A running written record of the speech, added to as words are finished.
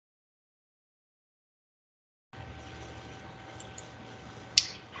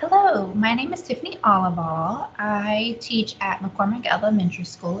Hello, my name is Tiffany Olival. I teach at McCormick Elementary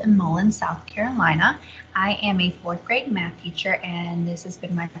School in Mullins, South Carolina. I am a fourth grade math teacher, and this has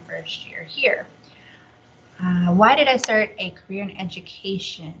been my first year here. Why did I start a career in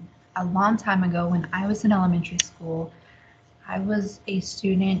education? A long time ago when I was in elementary school, I was a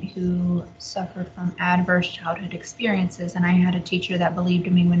student who suffered from adverse childhood experiences, and I had a teacher that believed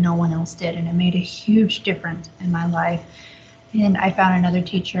in me when no one else did, and it made a huge difference in my life. And I found another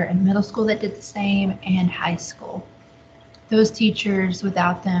teacher in middle school that did the same, and high school. Those teachers,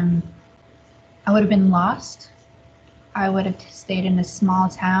 without them, I would have been lost. I would have stayed in a small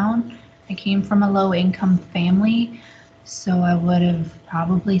town. I came from a low-income family, so I would have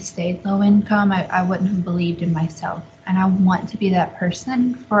probably stayed low income. I wouldn't have believed in myself, and I want to be that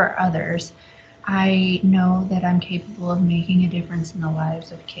person for others. I know that I'm capable of making a difference in the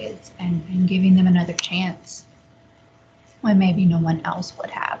lives of kids and giving them another chance when maybe no one else would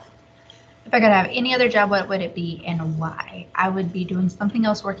have. If I could have any other job, what would it be and why? I would be doing something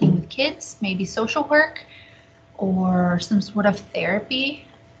else working with kids, maybe social work or some sort of therapy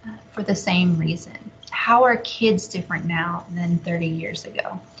for the same reason. How are kids different now than 30 years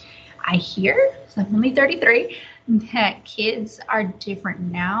ago? I hear, so I'm only 33, that kids are different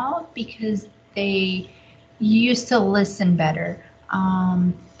now because they used to listen better.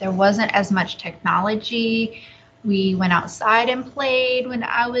 There wasn't as much technology. We went outside and played when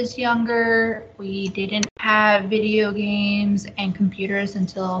I was younger. We didn't have video games and computers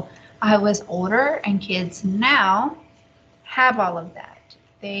until I was older, and kids now have all of that.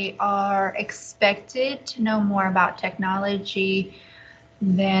 They are expected to know more about technology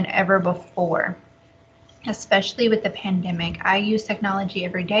than ever before, especially with the pandemic. I use technology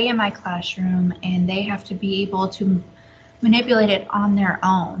every day in my classroom, and they have to be able to manipulate it on their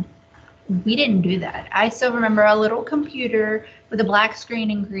own. We didn't do that. I still remember a little computer with a black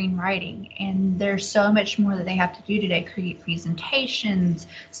screen and green writing, and there's so much more that they have to do today. Create presentations,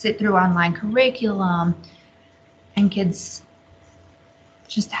 sit through online curriculum, and kids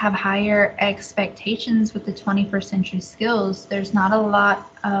just have higher expectations with the 21st century skills. There's not a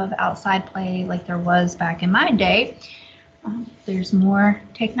lot of outside play like there was back in my day. There's more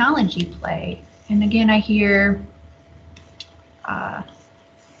technology play. And again, I hear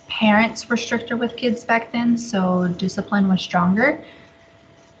parents were stricter with kids back then, so discipline was stronger.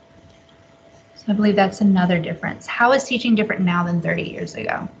 So I believe that's another difference. How is teaching different now than 30 years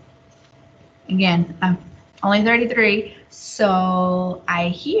ago? Again, I'm only 33, so I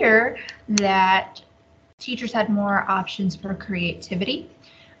hear that teachers had more options for creativity,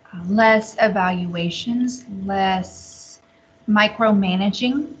 less evaluations, less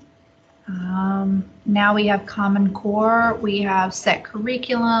micromanaging. Now we have Common Core, we have set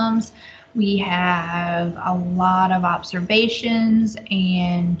curriculums, we have a lot of observations,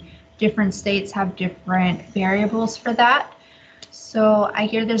 and different states have different variables for that. So I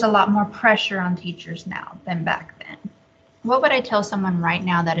hear there's a lot more pressure on teachers now than back then. What would I tell someone right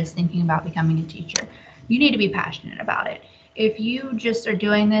now that is thinking about becoming a teacher? You need to be passionate about it. If you just are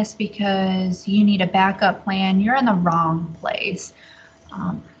doing this because you need a backup plan, you're in the wrong place.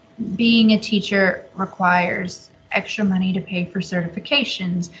 Being a teacher requires extra money to pay for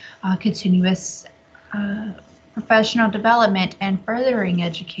certifications, continuous professional development, and furthering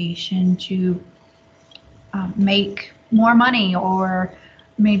education to make more money or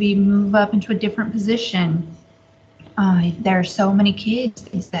maybe move up into a different position. There are so many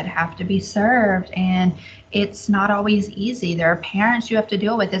kids that have to be served, and it's not always easy. There are parents you have to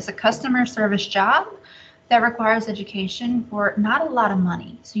deal with. It's a customer service job that requires education for not a lot of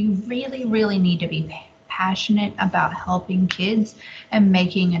money. So you really, really need to be passionate about helping kids and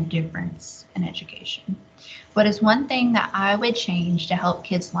making a difference in education. What is one thing that I would change to help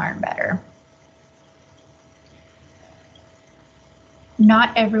kids learn better?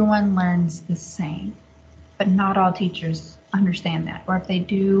 Not everyone learns the same, but not all teachers understand that. Or if they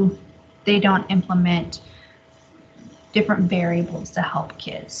do, they don't implement different variables to help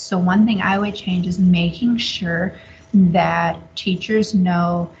kids. So one thing I would change is making sure that teachers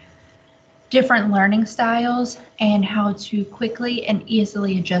know different learning styles and how to quickly and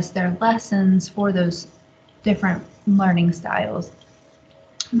easily adjust their lessons for those different learning styles.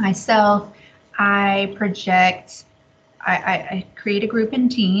 Myself, I create a group in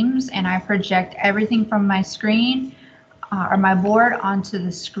Teams, and I project everything from my screen or my board onto the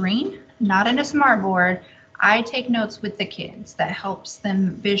screen, not in a smart board. I take notes with the kids. That helps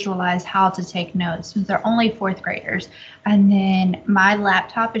them visualize how to take notes since they're only fourth graders. And then my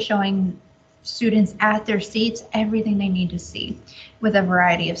laptop is showing students at their seats everything they need to see, with a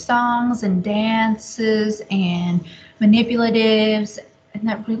variety of songs and dances and manipulatives and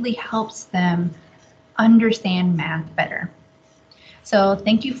that really helps them understand math better. So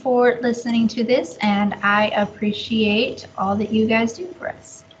thank you for listening to this, and I appreciate all that you guys do for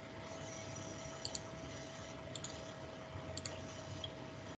us.